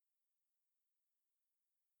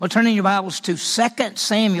Well, turning your Bibles to 2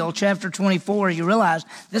 Samuel chapter 24, you realize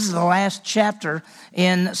this is the last chapter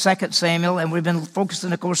in 2 Samuel, and we've been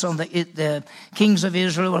focusing, of course, on the kings of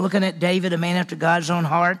Israel. We're looking at David, a man after God's own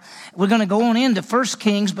heart. We're going to go on into 1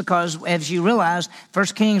 Kings because, as you realize, 1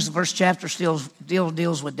 Kings, the first chapter,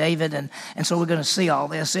 deals with David, and so we're going to see all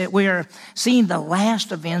this. We are seeing the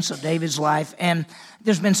last events of David's life, and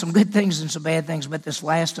there's been some good things and some bad things, but this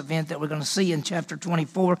last event that we're going to see in chapter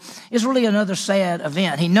 24 is really another sad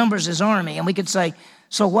event. He numbers his army, and we could say,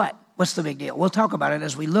 so what? What's the big deal? We'll talk about it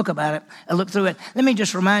as we look through it. Let me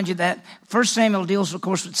just remind you that 1 Samuel deals, of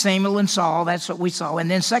course, with Samuel and Saul. That's what we saw. And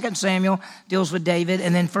then 2 Samuel deals with David.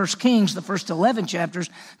 And then 1 Kings, the first 11 chapters,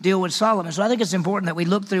 deal with Solomon. So I think it's important that we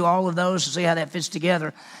look through all of those to see how that fits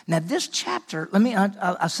together. Now, this chapter,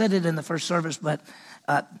 I said it in the first service, but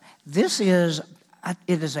it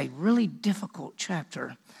is a really difficult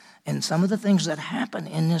chapter. And some of the things that happen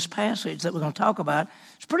in this passage that we're going to talk about,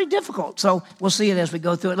 it's pretty difficult. So we'll see it as we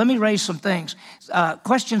go through it. Let me raise some things,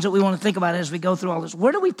 questions that we want to think about as we go through all this.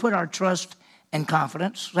 Where do we put our trust and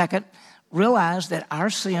confidence? Second, realize that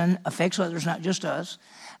our sin affects others, not just us.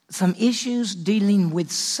 Some issues dealing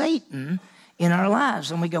with Satan in our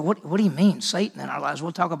lives. And we go, what do you mean, Satan in our lives?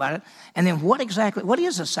 We'll talk about it. And then what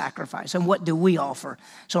is a sacrifice and what do we offer?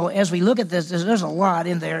 So as we look at this, there's a lot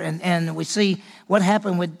in there, and we see what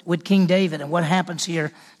happened with King David and what happens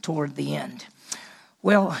here toward the end.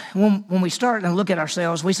 Well, when we start and look at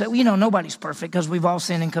ourselves, we say, nobody's perfect because we've all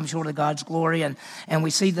sinned and come short of God's glory. And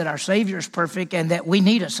we see that our Savior is perfect and that we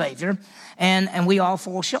need a Savior. And we all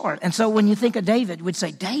fall short. And so when you think of David, we'd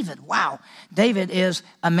say, David, wow. David is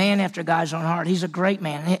a man after God's own heart. He's a great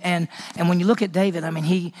man. And when you look at David,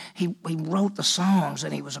 he wrote the songs,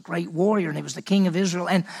 and he was a great warrior, and he was the king of Israel.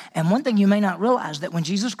 And one thing you may not realize, that when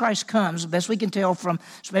Jesus Christ comes, the best we can tell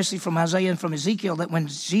especially from Isaiah and from Ezekiel, that when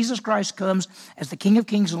Jesus Christ comes as the King of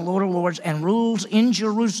Kings and Lord of Lords and rules in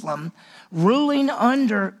Jerusalem, ruling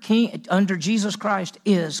under Jesus Christ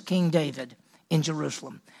is King David in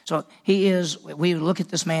Jerusalem. So we look at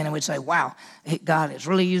this man and we'd say, wow, God has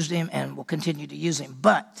really used him and will continue to use him.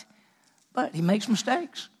 But he makes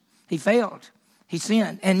mistakes. He failed. He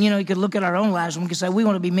sinned. And, you could look at our own lives and we could say we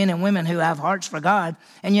want to be men and women who have hearts for God,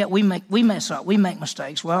 and yet we mess up. We make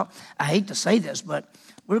mistakes. Well, I hate to say this, but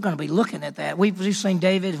we're going to be looking at that. We've seen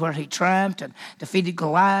David where he triumphed and defeated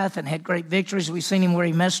Goliath and had great victories. We've seen him where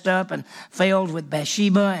he messed up and failed with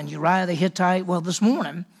Bathsheba and Uriah the Hittite. Well, this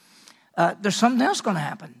morning, there's something else going to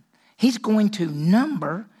happen. He's going to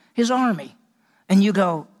number his army. And you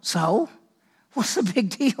go, so? What's the big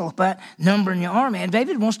deal about numbering your army? And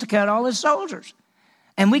David wants to count all his soldiers.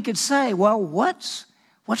 And we could say, well, what's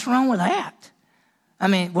wrong with that?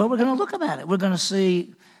 We're going to look about it. We're going to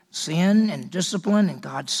see sin and discipline and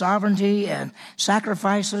God's sovereignty and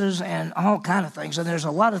sacrifices and all kind of things. And there's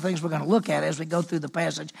a lot of things we're going to look at as we go through the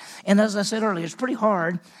passage. And as I said earlier, it's pretty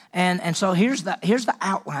hard. And so here's the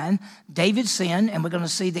outline. David sinned, and we're going to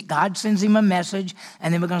see that God sends him a message,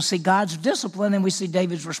 and then we're going to see God's discipline, and we see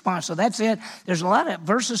David's response. So that's it. There's a lot of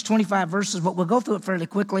verses, 25 verses, but we'll go through it fairly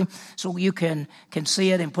quickly so you can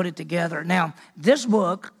see it and put it together. Now, this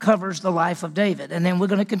book covers the life of David, and then we're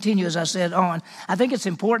going to continue, as I said, on. I think it's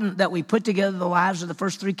important that we put together the lives of the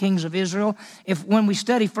first three kings of Israel. When we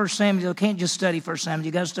study 1 Samuel, you can't just study 1 Samuel.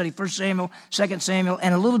 You got to study 1 Samuel, 2 Samuel,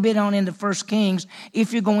 and a little bit on into 1 Kings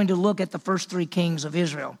if you're going to look at the first three kings of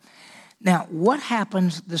Israel. Now, what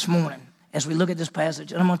happens this morning as we look at this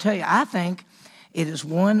passage? And I'm going to tell you, I think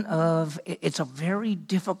it's a very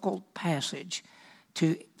difficult passage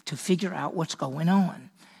to figure out what's going on.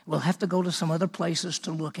 We'll have to go to some other places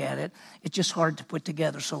to look at it. It's just hard to put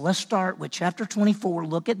together. So let's start with chapter 24.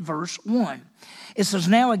 Look at verse 1. It says,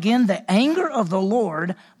 now again, the anger of the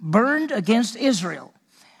Lord burned against Israel,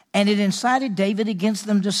 and it incited David against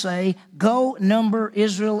them to say, go number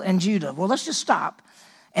Israel and Judah. Well, let's just stop.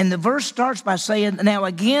 And the verse starts by saying, now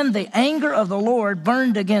again, the anger of the Lord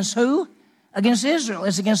burned against who? Against Israel.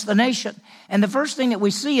 It's against the nation. And the first thing that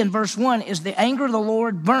we see in verse 1 is the anger of the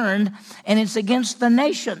Lord burned, and it's against the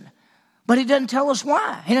nation. But he doesn't tell us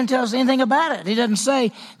why. He doesn't tell us anything about it. He doesn't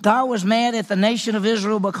say God was mad at the nation of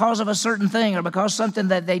Israel because of a certain thing or because something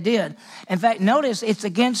that they did. In fact, notice it's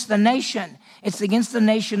against the nation. It's against the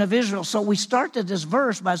nation of Israel. So we started this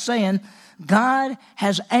verse by saying God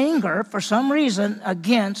has anger for some reason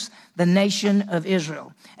against the nation of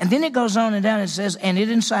Israel. And then it goes on and down and says, and it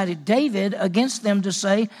incited David against them to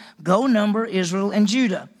say, go number Israel and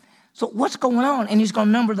Judah. So what's going on? And he's going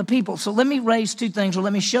to number the people. So let me raise two things, or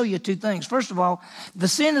let me show you two things. First of all, the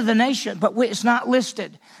sin of the nation, but it's not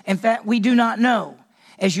listed. In fact, we do not know.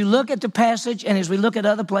 as you look at the passage and as we look at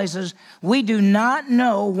other places, we do not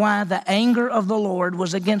know why the anger of the Lord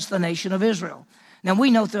was against the nation of Israel. Now,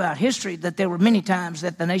 we know throughout history that there were many times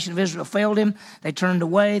that the nation of Israel failed him. They turned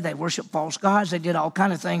away. They worshiped false gods. They did all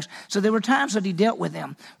kinds of things. So there were times that he dealt with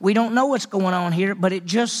them. We don't know what's going on here, but it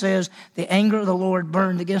just says the anger of the Lord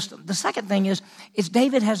burned against them. The second thing is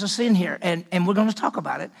David has a sin here, and we're going to talk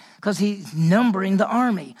about it because he's numbering the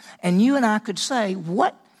army. And you and I could say,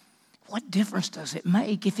 what difference does it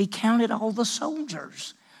make if he counted all the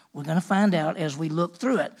soldiers? We're going to find out as we look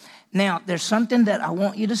through it. Now, there's something that I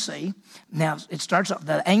want you to see. Now, it starts off,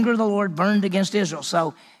 the anger of the Lord burned against Israel.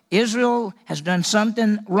 So Israel has done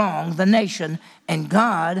something wrong, the nation, and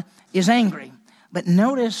God is angry. But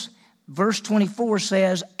notice verse 24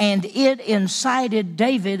 says, and it incited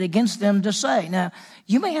David against them to say. Now,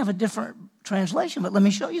 you may have a different translation, but let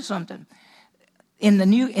me show you something. In the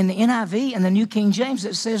NIV and the New King James,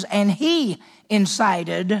 it says, and he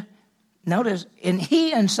incited. Notice, and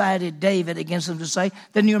he incited David against them to say.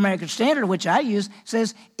 The New American Standard, which I use,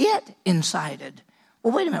 says it incited.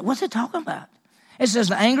 Well, wait a minute. What's it talking about? It says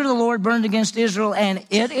the anger of the Lord burned against Israel, and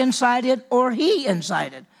it incited or he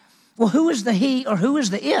incited. Well, who is the he or who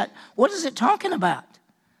is the it? What is it talking about?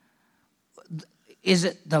 Is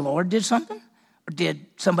it the Lord did something? Or did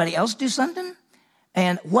somebody else do something?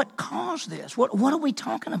 And what caused this? What are we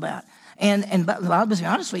talking about? And I'll be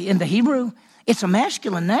honest with you, in the Hebrew, it's a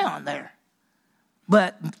masculine noun there.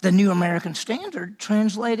 But the New American Standard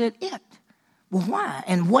translated it. Well, why?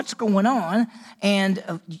 And what's going on?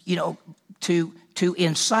 And, to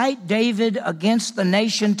incite David against the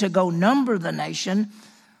nation to go number the nation,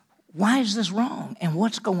 why is this wrong? And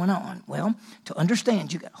what's going on? Well, to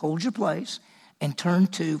understand, you got to hold your place and turn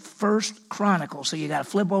to 1 Chronicles. So you got to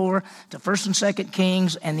flip over to 1 and 2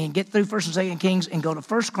 Kings, and then get through 1 and 2 Kings and go to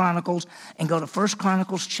 1 Chronicles, and go to 1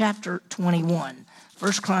 Chronicles chapter 21.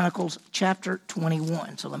 1 Chronicles chapter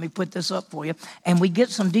 21. So let me put this up for you, and we get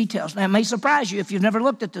some details. Now, it may surprise you if you've never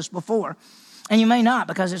looked at this before, and you may not,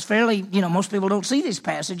 because it's fairly, most people don't see these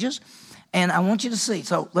passages, and I want you to see.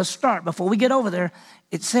 So let's start. Before we get over there,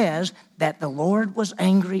 it says that the Lord was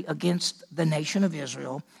angry against the nation of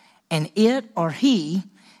Israel, and it or he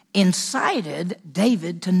incited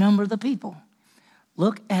David to number the people.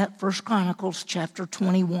 Look at 1 Chronicles chapter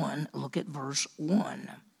 21. Look at verse 1.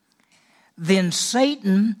 Then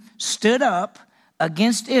Satan stood up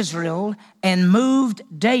against Israel and moved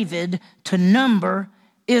David to number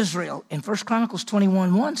Israel. In 1 Chronicles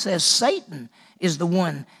 21:1 says Satan is the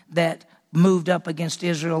one that moved up against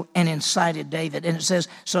Israel and incited David. And it says,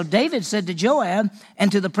 so David said to Joab and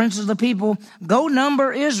to the princes of the people, go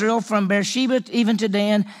number Israel from Beersheba even to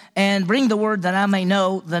Dan, and bring the word that I may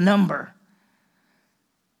know the number.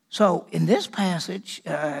 So in this passage,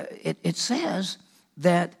 it says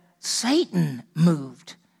that Satan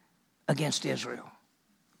moved against Israel.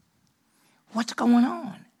 What's going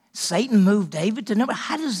on? Satan moved David to number.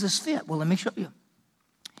 How does this fit? Well, let me show you.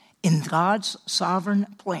 In God's sovereign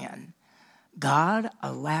plan, God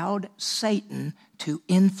allowed Satan to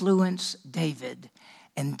influence David,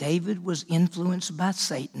 and David was influenced by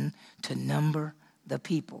Satan to number the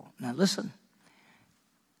people. Now listen,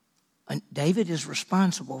 David is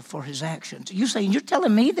responsible for his actions. You're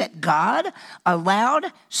telling me that God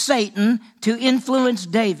allowed Satan to influence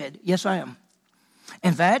David? Yes, I am.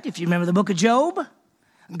 In fact, if you remember the book of Job,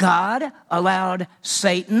 God allowed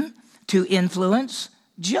Satan to influence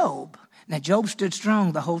Job. Now, Job stood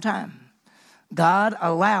strong the whole time. God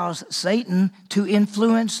allows Satan to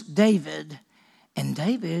influence David, and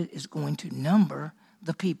David is going to number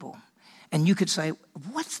the people. And you could say,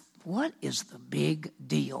 what is the big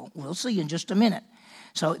deal? We'll see in just a minute.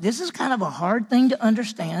 So this is kind of a hard thing to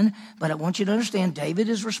understand, but I want you to understand David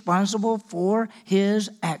is responsible for his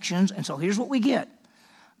actions. And so here's what we get.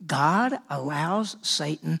 God allows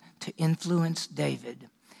Satan to influence David.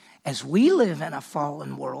 As we live in a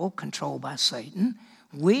fallen world controlled by Satan,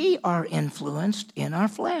 we are influenced in our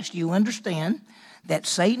flesh. You understand that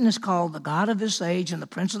Satan is called the God of this age and the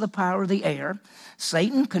prince of the power of the air.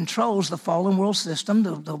 Satan controls the fallen world system.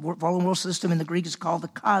 The fallen world system in the Greek is called the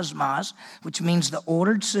cosmos, which means the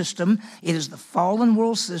ordered system. It is the fallen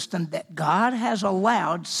world system that God has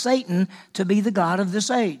allowed Satan to be the God of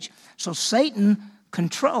this age. So Satan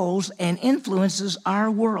controls and influences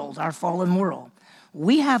our world, our fallen world.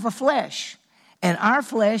 We have a flesh, and our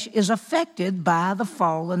flesh is affected by the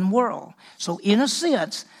fallen world. So in a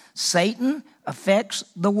sense, Satan affects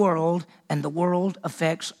the world, and the world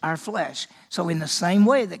affects our flesh. So in the same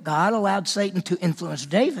way that God allowed Satan to influence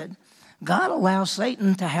David, God allows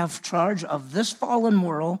Satan to have charge of this fallen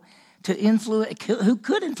world to influence, who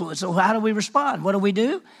could influence. So how do we respond? What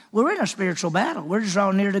do? We're in a spiritual battle. We're to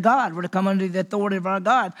draw near to God. We're to come under the authority of our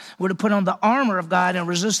God. We're to put on the armor of God and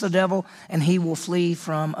resist the devil, and he will flee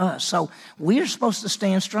from us. So we're supposed to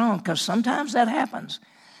stand strong because sometimes that happens.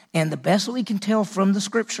 And the best we can tell from the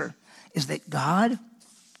scripture is that God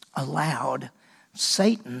allowed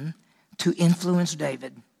Satan to influence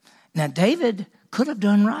David. Now, David could have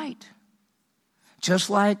done right. Just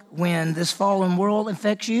like when this fallen world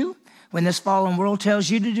affects you, when this fallen world tells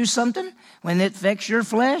you to do something, when it affects your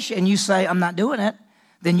flesh and you say, I'm not doing it,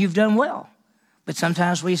 then you've done well. But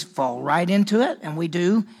sometimes we fall right into it and we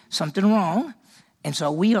do something wrong. And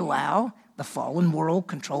so we allow the fallen world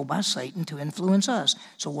controlled by Satan to influence us.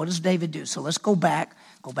 So what does David do? So let's go back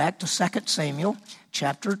to 2 Samuel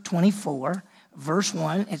chapter 24, verse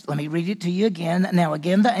 1. Let me read it to you again. Now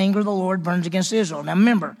again, the anger of the Lord burns against Israel. Now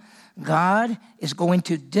remember, God is going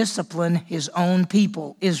to discipline his own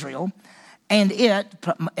people, Israel, and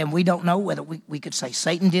we don't know whether we could say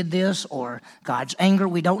Satan did this or God's anger.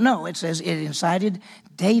 We don't know. It says it incited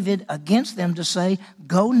David against them to say,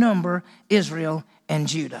 go number Israel and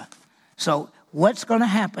Judah. So what's going to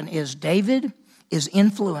happen is David is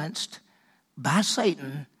influenced by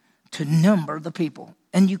Satan to number the people.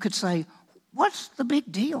 And you could say, what's the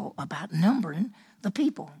big deal about numbering the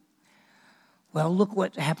people? Well, look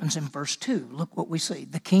what happens in verse 2. Look what we see.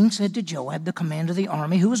 The king said to Joab, the commander of the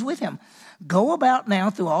army, who was with him, go about now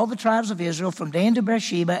through all the tribes of Israel from Dan to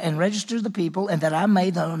Beersheba and register the people, and that I may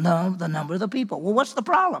know the number of the people. Well, what's the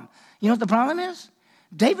problem? You know what the problem is?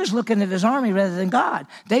 David's looking at his army rather than God.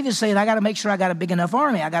 David's saying, I got to make sure I got a big enough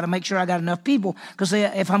army. I got to make sure I got enough people. Because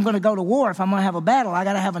if I'm going to go to war, if I'm going to have a battle, I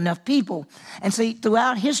got to have enough people. And see,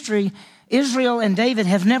 throughout history, Israel and David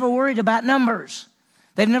have never worried about numbers.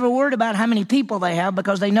 They've never worried about how many people they have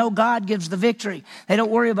because they know God gives the victory. They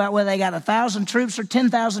don't worry about whether they got 1,000 troops or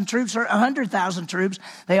 10,000 troops or 100,000 troops.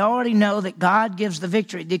 They already know that God gives the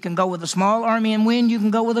victory. You can go with a small army and win. You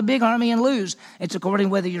can go with a big army and lose. It's according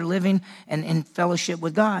to whether you're living in fellowship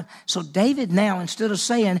with God. So David now, instead of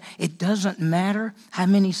saying, it doesn't matter how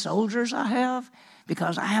many soldiers I have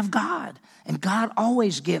because I have God. And God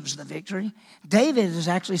always gives the victory. David is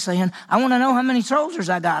actually saying, I want to know how many soldiers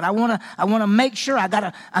I got. I want to make sure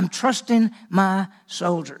I'm trusting my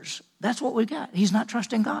soldiers. That's what we got. He's not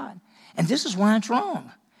trusting God. And this is why it's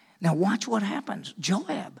wrong. Now watch what happens.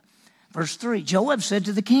 Joab, verse 3, Joab said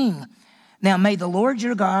to the king, now may the Lord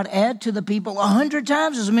your God add to the people 100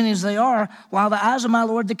 times as many as they are, while the eyes of my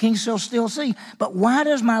Lord the king shall still see. But why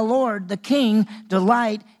does my Lord the king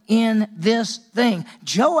delight in this thing?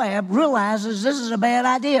 Joab realizes this is a bad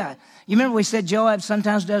idea. You remember we said Joab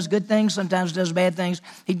sometimes does good things, sometimes does bad things.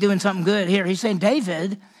 He's doing something good here. He's saying,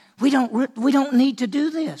 David, we don't need to do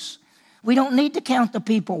this. We don't need to count the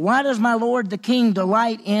people. Why does my Lord the king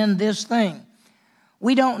delight in this thing?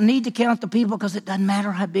 We don't need to count the people because it doesn't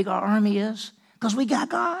matter how big our army is because we got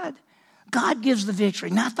God. God gives the victory,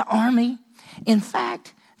 not the army. In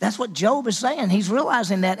fact, that's what Job is saying. He's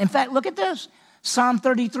realizing that. In fact, look at this. Psalm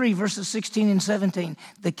 33, verses 16 and 17.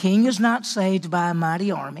 The king is not saved by a mighty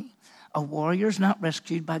army. A warrior is not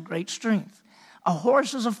rescued by great strength. A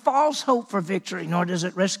horse is a false hope for victory, nor does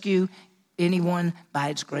it rescue anyone by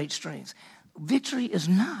its great strength. Victory is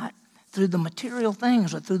not through the material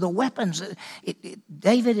things or through the weapons.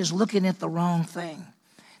 David is looking at the wrong thing.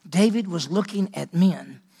 David was looking at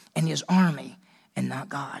men and his army and not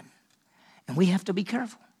God. And we have to be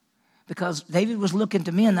careful because David was looking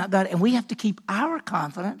to men, not God. And we have to keep our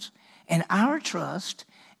confidence and our trust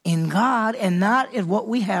in God and not in what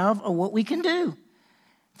we have or what we can do.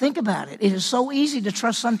 Think about it. It is so easy to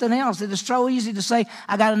trust something else. It is so easy to say,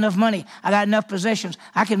 I got enough money. I got enough possessions.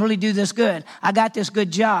 I can really do this good. I got this good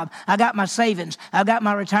job. I got my savings. I got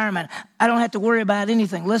my retirement. I don't have to worry about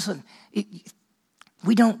anything. Listen,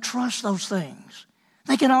 we don't trust those things.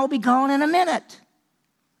 They can all be gone in a minute.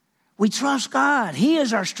 We trust God. He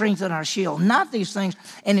is our strength and our shield, not these things.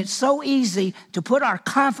 And it's so easy to put our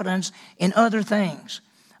confidence in other things.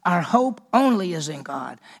 Our hope only is in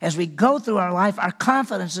God. As we go through our life, our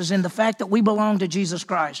confidence is in the fact that we belong to Jesus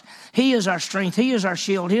Christ. He is our strength. He is our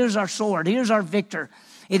shield. He is our sword. He is our victor.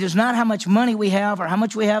 It is not how much money we have or how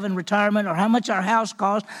much we have in retirement or how much our house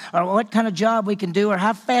costs or what kind of job we can do or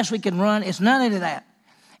how fast we can run. It's none of that.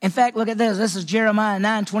 In fact, look at this. This is Jeremiah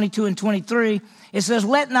 9, 22 and 23. It says,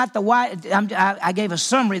 let not the wise, I gave a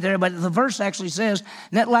summary there, but the verse actually says,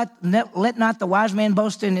 let not the wise man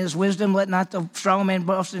boast in his wisdom, let not the strong man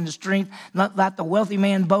boast in his strength, let the wealthy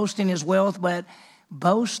man boast in his wealth, but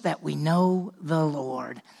boast that we know the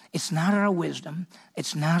Lord. It's not our wisdom,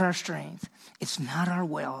 it's not our strength, it's not our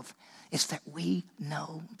wealth, it's that we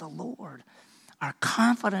know the Lord. Our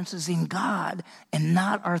confidence is in God and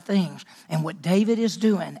not our things. And what David is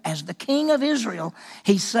doing as the king of Israel,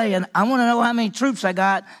 he's saying, I want to know how many troops I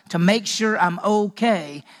got to make sure I'm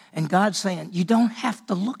okay. And God's saying, you don't have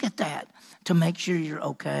to look at that to make sure you're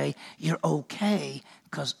okay. You're okay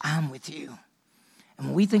because I'm with you. And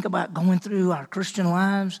when we think about going through our Christian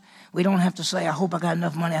lives, we don't have to say, I hope I got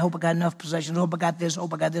enough money. I hope I got enough possessions. I hope I got this. I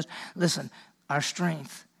hope I got this. Listen, our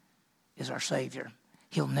strength is our Savior.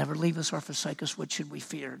 He'll never leave us or forsake us. What should we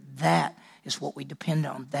fear? That is what we depend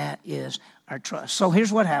on. That is our trust. So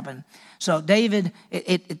here's what happened. So David,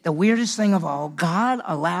 the weirdest thing of all, God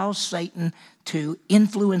allows Satan to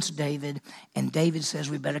influence David, and David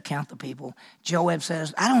says we better count the people. Joab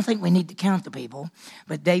says, I don't think we need to count the people.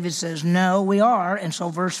 But David says, no, we are. And so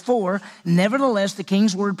verse 4, nevertheless, the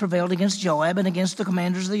king's word prevailed against Joab and against the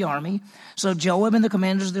commanders of the army. So Joab and the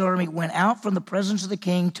commanders of the army went out from the presence of the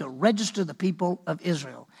king to register the people of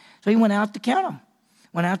Israel. So he went out to count them.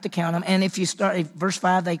 And if you start, verse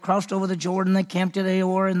 5, they crossed over the Jordan, they camped at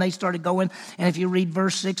Aor, and they started going. And if you read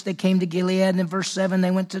verse 6, they came to Gilead. And in verse 7,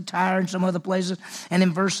 they went to Tyre and some other places. And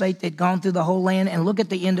in verse 8, they'd gone through the whole land. And look at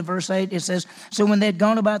the end of verse 8. It says, so when they'd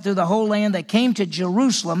gone about through the whole land, they came to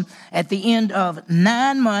Jerusalem at the end of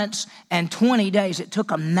 9 months and 20 days. It took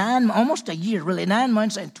them almost a year, really, 9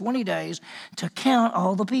 months and 20 days to count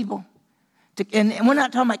all the people. And we're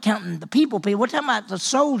not talking about counting the people. We're talking about the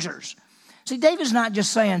soldiers. See, David's not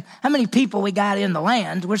just saying how many people we got in the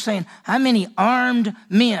land. We're saying how many armed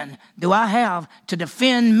men do I have to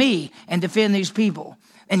defend me and defend these people?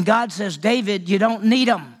 And God says, David, you don't need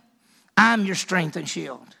them. I'm your strength and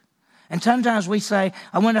shield. And sometimes we say,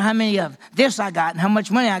 I wonder how many of this I got and how much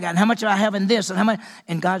money I got and how much I have in this and how much.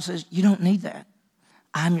 And God says, you don't need that.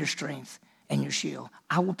 I'm your strength and your shield.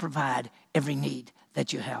 I will provide every need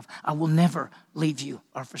that you have. I will never leave you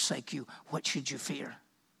or forsake you. What should you fear?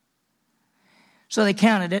 So they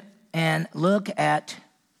counted it, and look at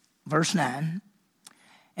verse 9.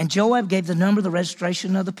 And Joab gave the number of the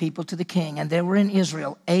registration of the people to the king, and there were in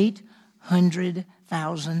Israel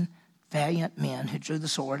 800,000 valiant men who drew the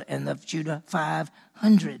sword, and of Judah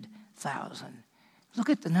 500,000. Look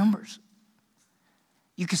at the numbers.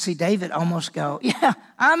 You can see David almost go, yeah,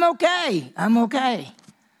 I'm okay.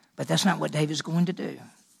 But that's not what David's going to do,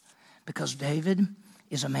 because David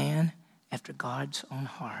is a man after God's own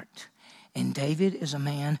heart. And David is a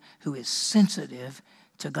man who is sensitive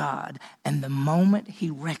to God. And the moment he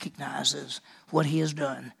recognizes what he has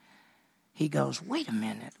done, he goes, wait a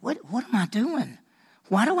minute, what am I doing?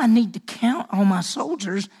 Why do I need to count all my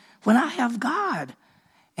soldiers when I have God?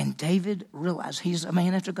 And David realized he's a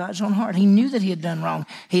man after God's own heart. He knew that he had done wrong.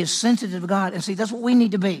 He is sensitive to God. And see, that's what we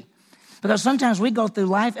need to be. Because sometimes we go through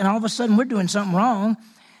life and all of a sudden we're doing something wrong.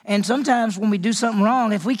 And sometimes when we do something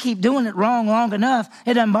wrong, if we keep doing it wrong long enough,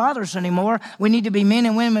 it doesn't bother us anymore. We need to be men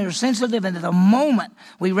and women who are sensitive. And at the moment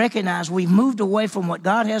we recognize we've moved away from what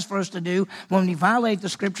God has for us to do, when we violate the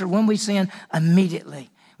scripture, when we sin, immediately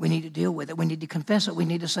we need to deal with it. We need to confess it. We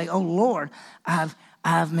need to say, oh, Lord,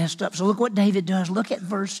 I've messed up. So look what David does. Look at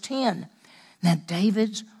verse 10. Now,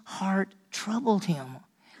 David's heart troubled him.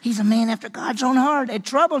 He's a man after God's own heart. It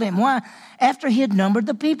troubled him. Why? After he had numbered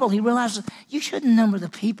the people, he realized you shouldn't number the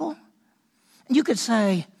people. And you could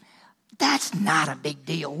say, that's not a big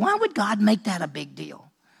deal. Why would God make that a big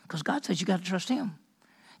deal? Because God says you got to trust him.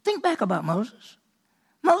 Think back about Moses.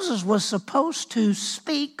 Moses was supposed to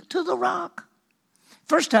speak to the rock.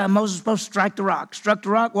 First time, Moses was supposed to strike the rock. Struck the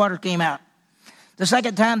rock, water came out. The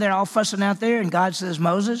second time, they're all fussing out there, and God says,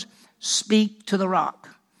 Moses, speak to the rock.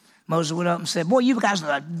 Moses went up and said, boy, you guys,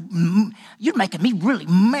 you're making me really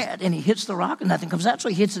mad. And he hits the rock and nothing comes out. So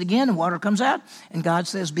he hits it again and water comes out. And God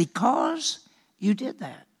says, because you did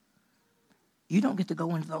that, you don't get to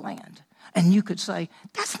go into the land. And you could say,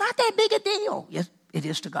 that's not that big a deal. Yes, it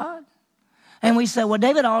is to God. And we say, well,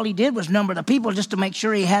 David, all he did was number the people just to make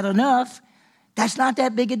sure he had enough. That's not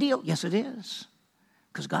that big a deal. Yes, it is.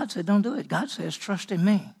 Because God said, don't do it. God says, trust in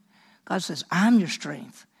me. God says, I'm your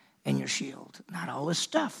strength and your shield, not all this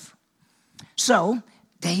stuff. So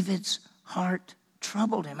David's heart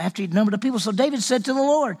troubled him after he'd numbered the people. So David said to the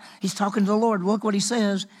Lord, he's talking to the Lord. Look what he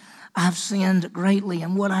says. I've sinned greatly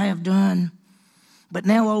in what I have done. But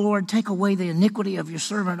now, O Lord, take away the iniquity of your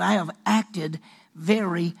servant. I have acted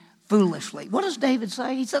very foolishly. What does David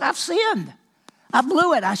say? He said, I've sinned. I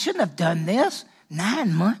blew it. I shouldn't have done this.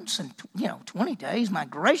 9 months and 20 days, my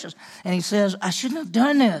gracious. And he says, I shouldn't have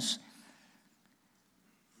done this.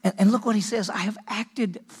 And look what he says. I have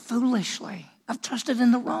acted foolishly. I've trusted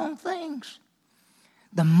in the wrong things.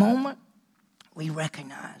 The moment we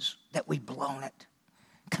recognize that we've blown it,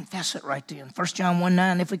 confess it right then. 1 John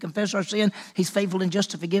 1:9, if we confess our sin, he's faithful and just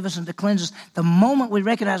to forgive us and to cleanse us. The moment we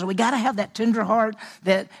recognize it, we got to have that tender heart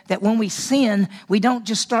that when we sin, we don't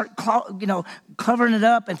just start covering it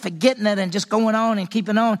up and forgetting it and just going on and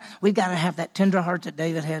keeping on. We've got to have that tender heart that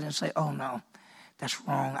David had and say, oh no, that's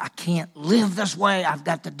wrong. I can't live this way. I've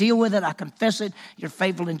got to deal with it. I confess it. You're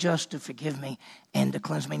faithful and just to forgive me and to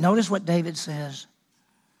cleanse me. Notice what David says.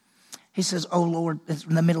 He says, oh Lord, it's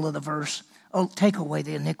in the middle of the verse, oh, take away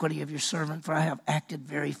the iniquity of your servant, for I have acted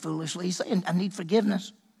very foolishly. He's saying, I need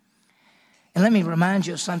forgiveness. And let me remind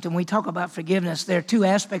you of something. When we talk about forgiveness, there are two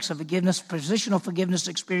aspects of forgiveness: positional forgiveness,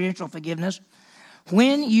 experiential forgiveness.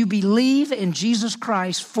 When you believe in Jesus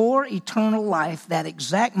Christ for eternal life, that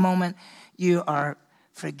exact moment you are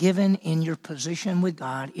forgiven in your position with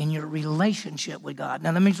God, in your relationship with God.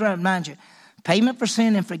 Now, let me remind you, payment for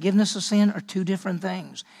sin and forgiveness of sin are two different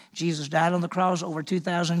things. Jesus died on the cross over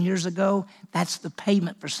 2,000 years ago. That's the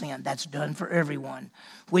payment for sin. That's done for everyone.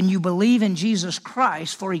 When you believe in Jesus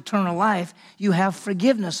Christ for eternal life, you have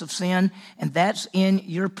forgiveness of sin, and that's in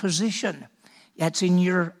your position. That's in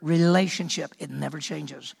your relationship. It never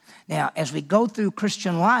changes. Now, as we go through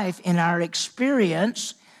Christian life, in our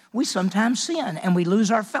experience, we sometimes sin and we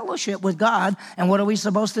lose our fellowship with God. And what are we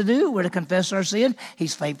supposed to do? We're to confess our sin.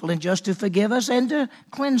 He's faithful and just to forgive us and to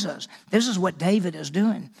cleanse us. This is what David is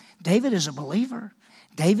doing. David is a believer.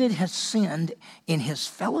 David has sinned in his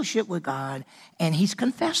fellowship with God, and he's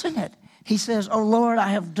confessing it. He says, oh Lord,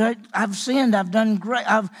 I've sinned.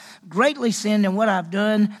 I've greatly sinned in what I've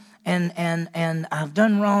done, and I've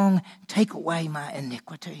done wrong. Take away my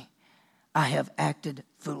iniquity. I have acted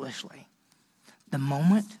foolishly. The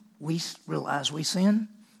moment we realize we sin,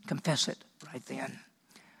 confess it right then.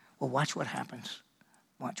 Well, watch what happens.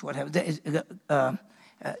 Watch what happens.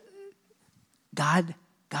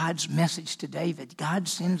 God's message to David. God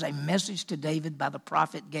sends a message to David by the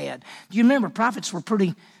prophet Gad. Do you remember prophets were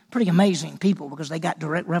pretty amazing people because they got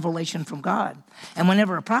direct revelation from God. And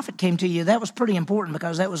whenever a prophet came to you, that was pretty important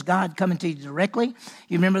because that was God coming to you directly.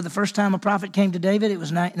 You remember the first time a prophet came to David, it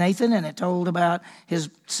was Nathan, and it told about his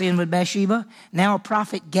sin with Bathsheba. Now a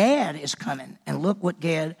prophet Gad is coming, and look what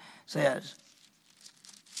Gad says.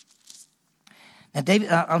 Now,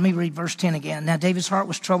 David, let me read verse 10 again. Now, David's heart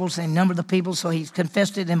was troubled, saying, number the people, so he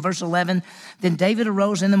confessed it in verse 11. Then David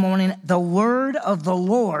arose in the morning. The word of the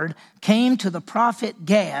Lord came to the prophet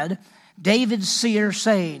Gad, David's seer,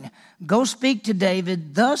 saying, go speak to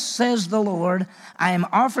David. Thus says the Lord, I am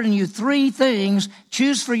offering you 3 things.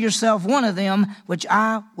 Choose for yourself one of them, which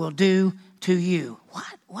I will do to you.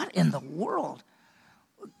 What in the world?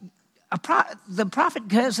 The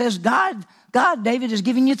prophet says, God, David is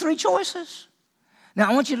giving you 3 choices. Now,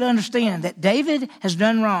 I want you to understand that David has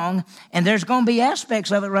done wrong, and there's going to be aspects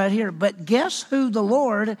of it right here. But guess who the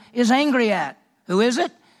Lord is angry at? Who is it?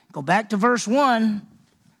 Go back to verse 1.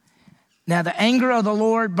 Now, the anger of the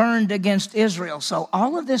Lord burned against Israel. So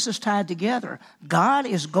all of this is tied together. God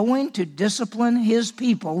is going to discipline his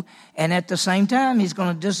people, and at the same time, he's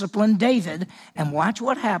going to discipline David. And watch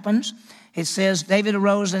what happens. It says, David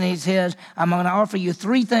arose, and he says, I'm going to offer you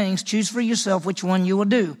 3 things. Choose for yourself which one you will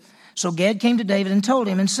do. So Gad came to David and told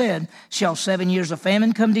him and said, shall 7 years of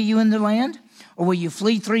famine come to you in the land? Or will you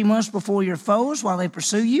flee 3 months before your foes while they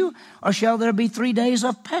pursue you? Or shall there be 3 days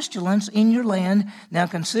of pestilence in your land? Now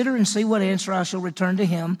consider and see what answer I shall return to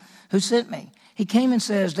him who sent me. He came and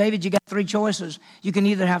says, David, you got 3 choices. You can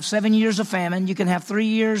either have 7 years of famine, you can have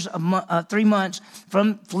 3 months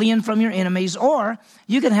from fleeing from your enemies, or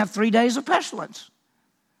you can have 3 days of pestilence.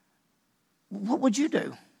 What would you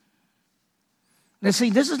do? Now,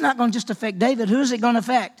 see, this is not going to just affect David. Who is it going to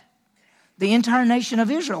affect? The entire nation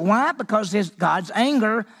of Israel. Why? Because God's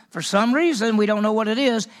anger, for some reason, we don't know what it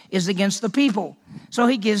is against the people. So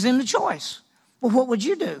he gives them the choice. Well, what would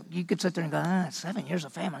you do? You could sit there and go, 7 years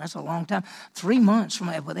of famine, that's a long time. 3 months from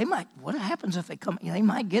that, what happens if they come? They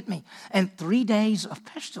might get me. And 3 days of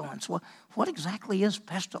pestilence. Well, what exactly is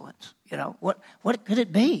pestilence? What could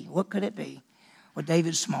it be? What could it be? Well,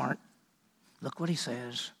 David's smart. Look what he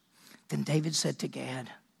says. Then David said to Gad,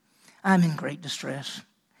 I'm in great distress.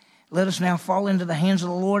 Let us now fall into the hands of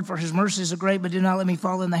the Lord, for his mercies are great, but do not let me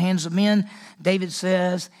fall in the hands of men. David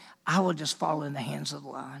says, I will just fall in the hands of the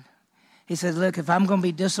Lord. He said, look, if I'm going to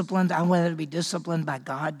be disciplined, I want to be disciplined by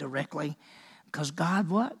God directly. Because God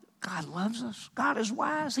what? God loves us. God is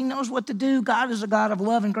wise. He knows what to do. God is a God of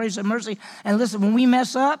love and grace and mercy. And listen, when we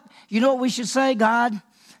mess up, you know what we should say? God,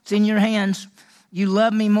 it's in your hands. You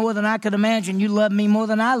love me more than I could imagine. You love me more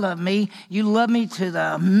than I love me. You love me to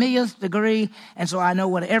the millionth degree. And so I know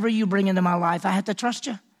whatever you bring into my life, I have to trust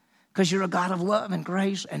you because you're a God of love and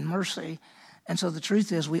grace and mercy. And so the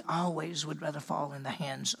truth is we always would rather fall in the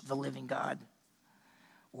hands of the living God.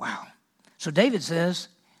 Wow. So David says,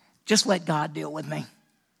 just let God deal with me.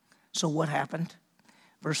 So what happened?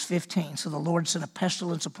 Verse 15, so the Lord sent a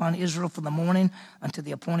pestilence upon Israel from the morning unto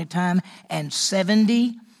the appointed time, and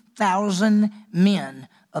 70,000 men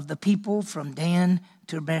of the people from Dan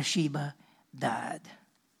to Beersheba died.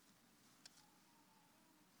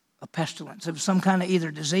 A pestilence. It was some kind of either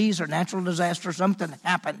disease or natural disaster. Something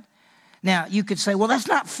happened. Now, you could say, well, that's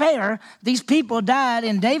not fair. These people died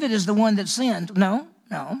and David is the one that sinned. No.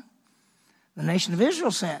 The nation of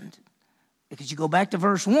Israel sinned. Because you go back to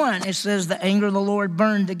verse 1, it says the anger of the Lord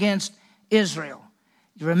burned against Israel.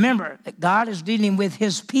 You remember that God is dealing with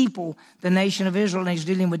his people, the nation of Israel, and he's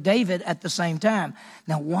dealing with David at the same time.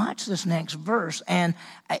 Now watch this next verse, and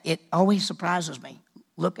it always surprises me.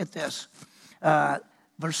 Look at this.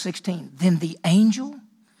 Verse 16, then the angel,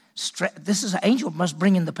 this is an angel must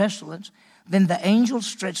bring in the pestilence. Then the angel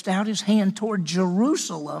stretched out his hand toward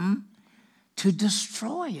Jerusalem to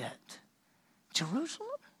destroy it. Jerusalem?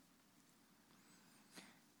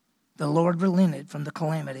 The Lord relented from the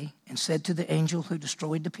calamity and said to the angel who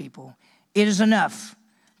destroyed the people, it is enough.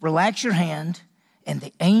 Relax your hand. And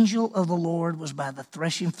the angel of the Lord was by the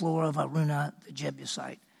threshing floor of Araunah the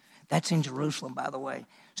Jebusite. That's in Jerusalem, by the way.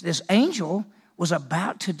 So this angel was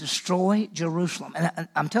about to destroy Jerusalem. And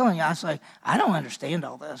I'm telling you, I don't understand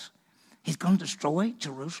all this. He's going to destroy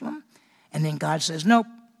Jerusalem? And then God says, nope,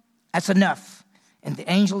 that's enough. And the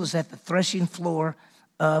angel is at the threshing floor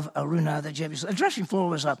of Araunah the Jebusite. The threshing floor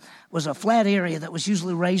was a flat area that was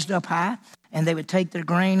usually raised up high, and they would take their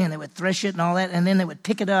grain and they would thresh it and all that, and then they would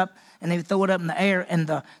pick it up and they would throw it up in the air, and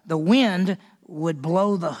the wind would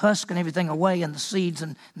blow the husk and everything away, and the seeds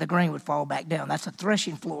and the grain would fall back down. That's a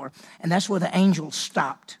threshing floor, and that's where the angel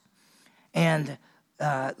stopped. And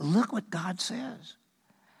look what God says.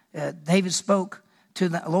 David spoke to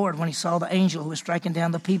the Lord when he saw the angel who was striking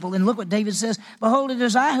down the people. And look what David says. Behold, it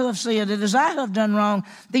is I who have sinned. It is I who have done wrong.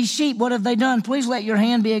 These sheep, what have they done? Please let your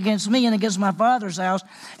hand be against me and against my father's house.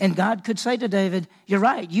 And God could say to David, you're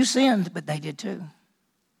right, you sinned, but they did too.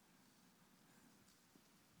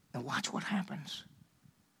 Now watch what happens.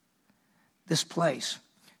 This place.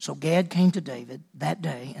 So Gad came to David that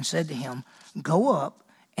day and said to him, go up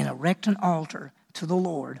and erect an altar to the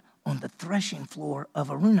Lord on the threshing floor of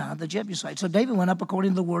Araunah the Jebusite. So David went up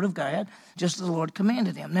according to the word of God, just as the Lord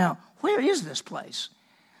commanded him. Now, where is this place?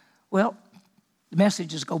 Well, the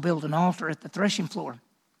message is go build an altar at the threshing floor.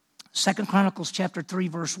 2 Chronicles chapter 3,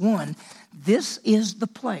 verse 1, this is the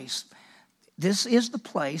place. This is the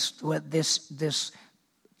place where this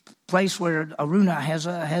place where Araunah has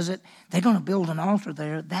it. They're going to build an altar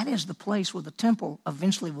there. That is the place where the temple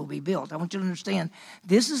eventually will be built. I want you to understand,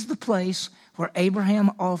 this is the place where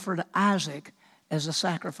Abraham offered Isaac as a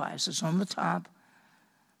sacrifice. It's on the top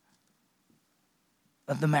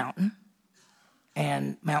of the mountain,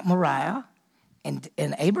 and Mount Moriah. And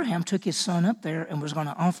Abraham took his son up there and was going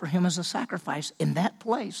to offer him as a sacrifice in that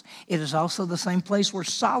place. It is also the same place where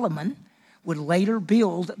Solomon would later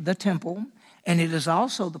build the temple. And it is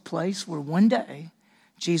also the place where one day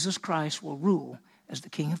Jesus Christ will rule as the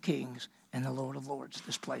King of Kings and the Lord of Lords.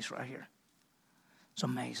 This place right here. It's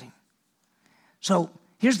amazing. So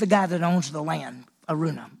here's the guy that owns the land,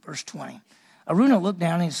 Araunah, verse 20. Araunah looked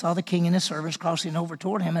down and he saw the king and his servants crossing over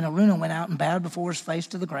toward him. And Araunah went out and bowed before his face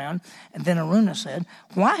to the ground. And then Araunah said,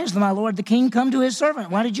 why has my lord the king come to his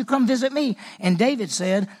servant? Why did you come visit me? And David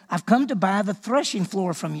said, I've come to buy the threshing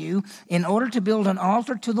floor from you in order to build an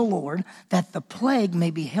altar to the Lord, that the plague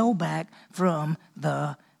may be held back from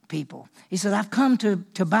the people. He said, I've come to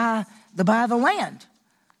buy the land,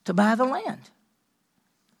 to buy the land.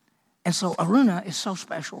 And so Araunah is so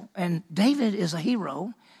special. And David is a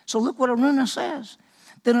hero. So look what Araunah says.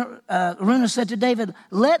 Then Araunah said to David,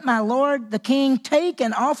 let my lord the king take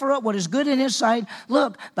and offer up what is good in his sight.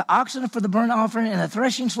 Look, the oxen for the burnt offering and the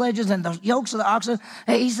threshing sledges and the yokes of the oxen.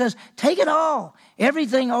 He says, take it all.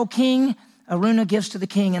 Everything, O king, Araunah gives to the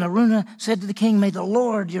king. And Araunah said to the king, may the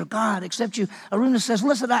Lord your God accept you. Araunah says,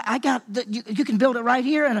 listen, I got, you can build it right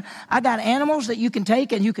here. And I got animals that you can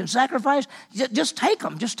take and you can sacrifice. Just take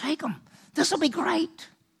them. Just take them. This will be great.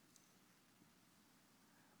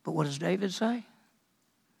 But what does David say?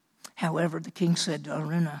 However, the king said to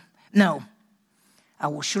Araunah, no, I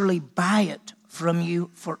will surely buy it from you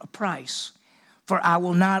for a price. For I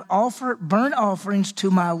will not offer burnt offerings to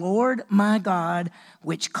my Lord my God,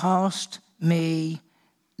 which cost me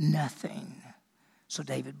nothing. So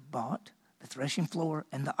David bought the threshing floor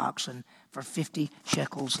and the oxen for 50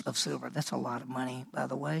 shekels of silver. That's a lot of money, by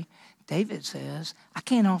the way. David says, I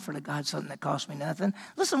can't offer to God something that cost me nothing.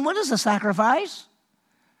 Listen, what is a sacrifice?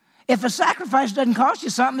 If a sacrifice doesn't cost you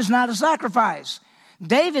something, it's not a sacrifice.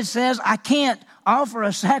 David says, I can't offer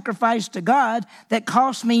a sacrifice to God that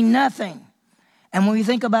costs me nothing. And when we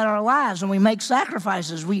think about our lives and we make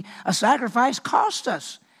sacrifices, a sacrifice costs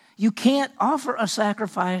us. You can't offer a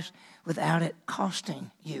sacrifice without it costing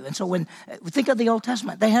you. And so when we think of the Old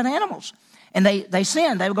Testament, they had animals. And they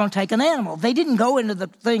sinned. They were going to take an animal. They didn't go into the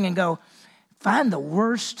thing and go, find the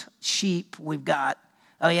worst sheep we've got.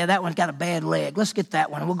 Oh, yeah, that one's got a bad leg. Let's get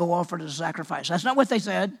that one. We'll go offer it as a sacrifice. That's not what they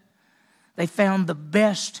said. They found the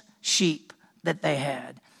best sheep that they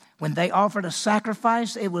had. When they offered a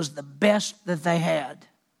sacrifice, it was the best that they had.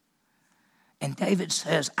 And David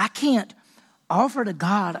says, I can't offer to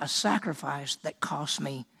God a sacrifice that costs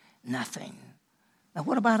me nothing. Now,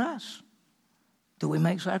 what about us? Do we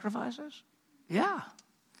make sacrifices? Yeah.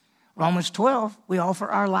 Romans 12, we offer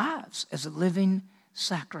our lives as a living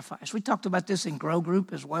sacrifice. We talked about this in Grow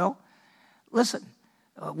Group as well. Listen,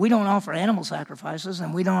 we don't offer animal sacrifices,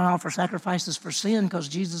 and we don't offer sacrifices for sin because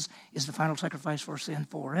Jesus is the final sacrifice for sin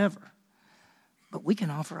forever. But we can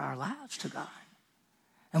offer our lives to God.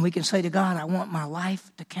 And we can say to God, I want my life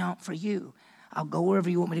to count for you. I'll go wherever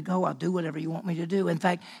you want me to go. I'll do whatever you want me to do. In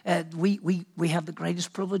fact, we have the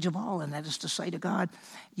greatest privilege of all, and that is to say to God,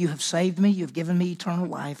 you have saved me. You've given me eternal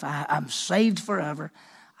life. I'm saved forever.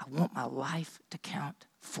 I want my life to count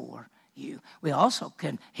for you. We also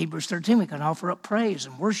can, Hebrews 13, we can offer up praise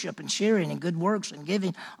and worship and sharing and good works and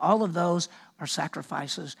giving. All of those are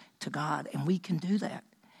sacrifices to God, and we can do that.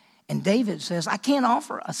 And David says, I can't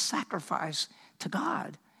offer a sacrifice to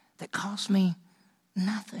God that costs me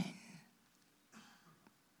nothing.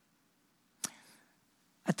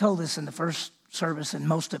 I told this in the first service, and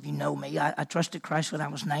most of you know me. I trusted Christ when I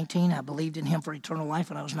was 19. I believed in him for eternal life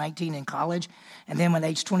when I was 19 in college. And then when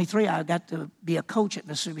age 23, I got to be a coach at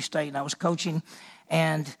Mississippi State, and I was coaching.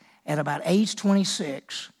 And at about age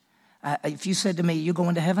 26, if you said to me, you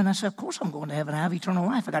going to heaven? I said, of course I'm going to heaven. I have eternal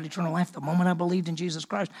life. I got eternal life the moment I believed in Jesus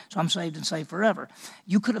Christ, so I'm saved and saved forever.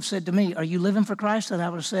 You could have said to me, are you living for Christ? And I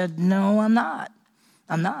would have said, no, I'm not.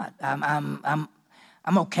 I'm not. I'm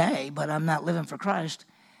okay, but I'm not living for Christ.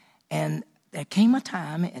 And there came a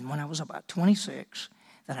time, and when I was about 26,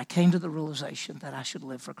 that I came to the realization that I should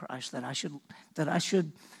live for Christ, that I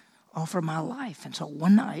should offer my life. And so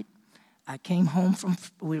one night, I came home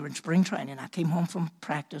we were in spring training. I came home from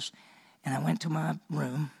practice, and I went to my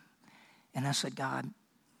room, and I said, God,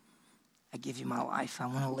 I give you my life. I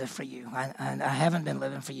want to live for you. I haven't been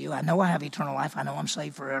living for you. I know I have eternal life. I know I'm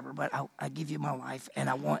saved forever, but I give you my life, and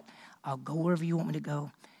I'll go wherever you want me to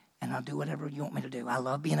go. And I'll do whatever you want me to do. I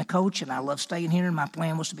love being a coach, and I love staying here. And my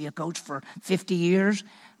plan was to be a coach for 50 years.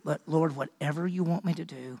 But, Lord, whatever you want me to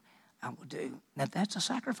do, I will do. Now, that's a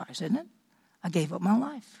sacrifice, isn't it? I gave up my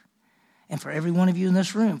life. And for every one of you in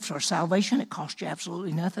this room, for salvation, it costs you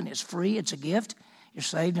absolutely nothing. It's free. It's a gift. You're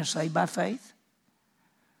saved and saved by faith.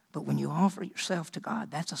 But when you offer yourself to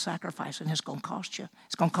God, that's a sacrifice, and it's going to cost you.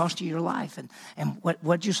 It's going to cost you your life. And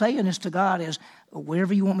what you're saying is to God is,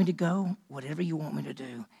 wherever you want me to go, whatever you want me to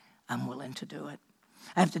do, I'm willing to do it.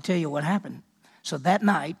 I have to tell you what happened. So that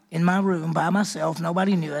night, in my room, by myself,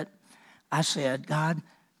 nobody knew it, I said, God,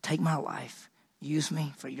 take my life. Use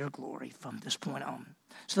me for your glory from this point on.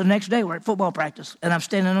 So the next day, we're at football practice, and I'm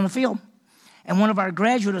standing on the field. And one of our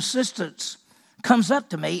graduate assistants comes up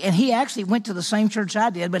to me, and he actually went to the same church I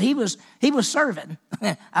did, but he was serving.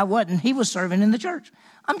 I wasn't. He was serving in the church.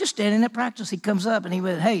 I'm just standing at practice. He comes up, and he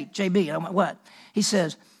went, hey, JB. I went, what? He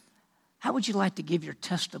says, how would you like to give your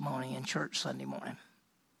testimony in church Sunday morning?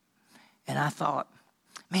 And I thought,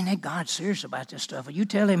 man, that God's serious about this stuff. If you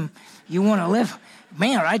tell him you want to live,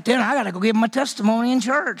 man, right there, I got to go give him my testimony in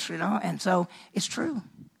church, And so it's true.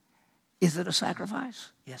 Is it a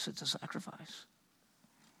sacrifice? Yes, it's a sacrifice.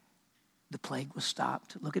 The plague was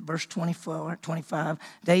stopped. Look at verse 24, 25.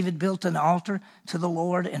 David built an altar to the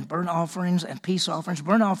Lord and burnt offerings and peace offerings.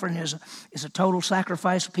 Burnt offering is a total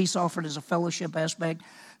sacrifice. Peace offering is a fellowship aspect.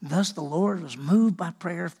 Thus the Lord was moved by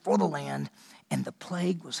prayer for the land, and the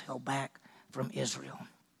plague was held back from Israel.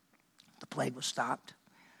 The plague was stopped.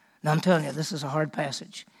 Now I'm telling you, this is a hard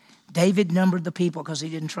passage. David numbered the people because he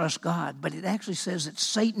didn't trust God, but it actually says that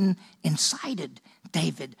Satan incited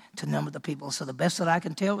David to number the people. So the best that I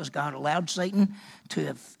can tell is God allowed Satan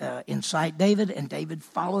to incite David, and David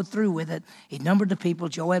followed through with it. He numbered the people.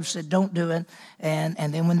 Joab said, don't do it.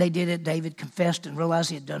 And then when they did it, David confessed and realized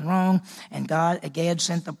he had done wrong. And Gad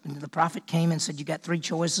sent the prophet came and said, you got three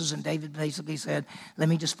choices. And David basically said, let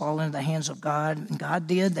me just fall into the hands of God. And God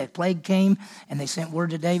did. That plague came, and they sent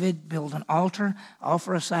word to David, build an altar,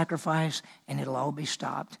 offer a sacrifice, and it'll all be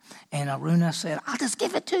stopped. And Aruna said, I'll just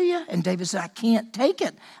give it to you. And David said, I can't take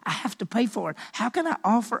it. I have to pay for it. How can I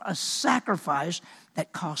offer a sacrifice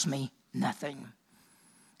that costs me nothing?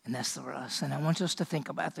 And that's for us. And I want us to think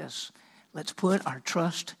about this. Let's put our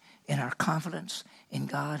trust and our confidence in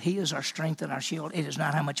God. He is our strength and our shield. It is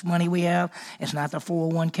not how much money we have. It's not the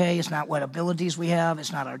 401k. It's not what abilities we have.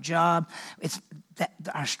 It's not our job. It's that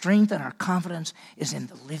our strength and our confidence is in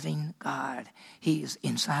the living God. He is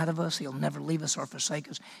inside of us. He'll never leave us or forsake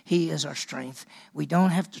us. He is our strength. We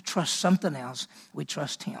don't have to trust something else. We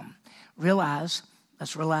trust him.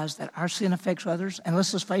 Let's realize that our sin affects others. And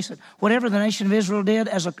let's just face it, whatever the nation of Israel did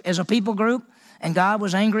as a people group, and God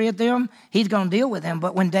was angry at them, he's going to deal with them.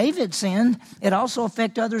 But when David sinned, it also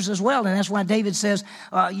affected others as well. And that's why David says,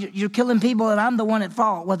 you're killing people and I'm the one at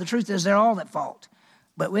fault. Well, the truth is they're all at fault.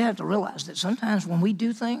 But we have to realize that sometimes when we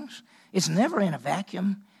do things, it's never in a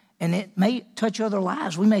vacuum. And it may touch other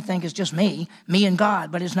lives. We may think it's just me and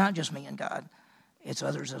God, but it's not just me and God. It's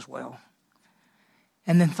others as well.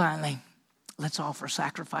 And then finally, let's offer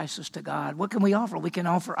sacrifices to God. What can we offer? We can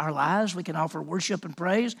offer our lives. We can offer worship and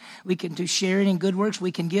praise. We can do sharing and good works.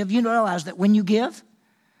 We can give. You realize that when you give,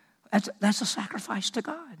 that's a sacrifice to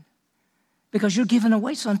God. Because you're giving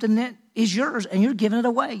away something that is yours and you're giving it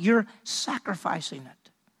away. You're sacrificing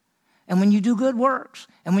it. And when you do good works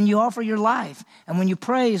and when you offer your life and when you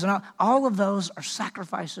praise, and all of those are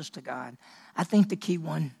sacrifices to God. I think the key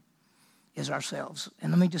one is ourselves.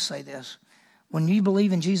 And let me just say this. When you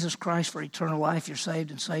believe in Jesus Christ for eternal life, you're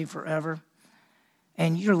saved and saved forever.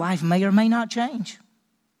 And your life may or may not change.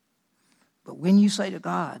 But when you say to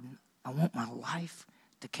God, I want my life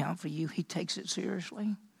to count for you, he takes it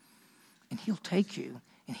seriously. And he'll take you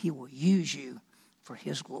and he will use you for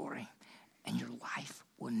his glory. And your life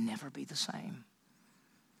will never be the same.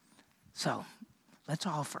 So let's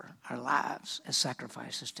offer our lives as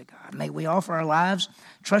sacrifices to God. May we offer our lives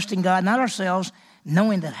trusting God, not ourselves,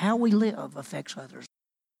 knowing that how we live affects others.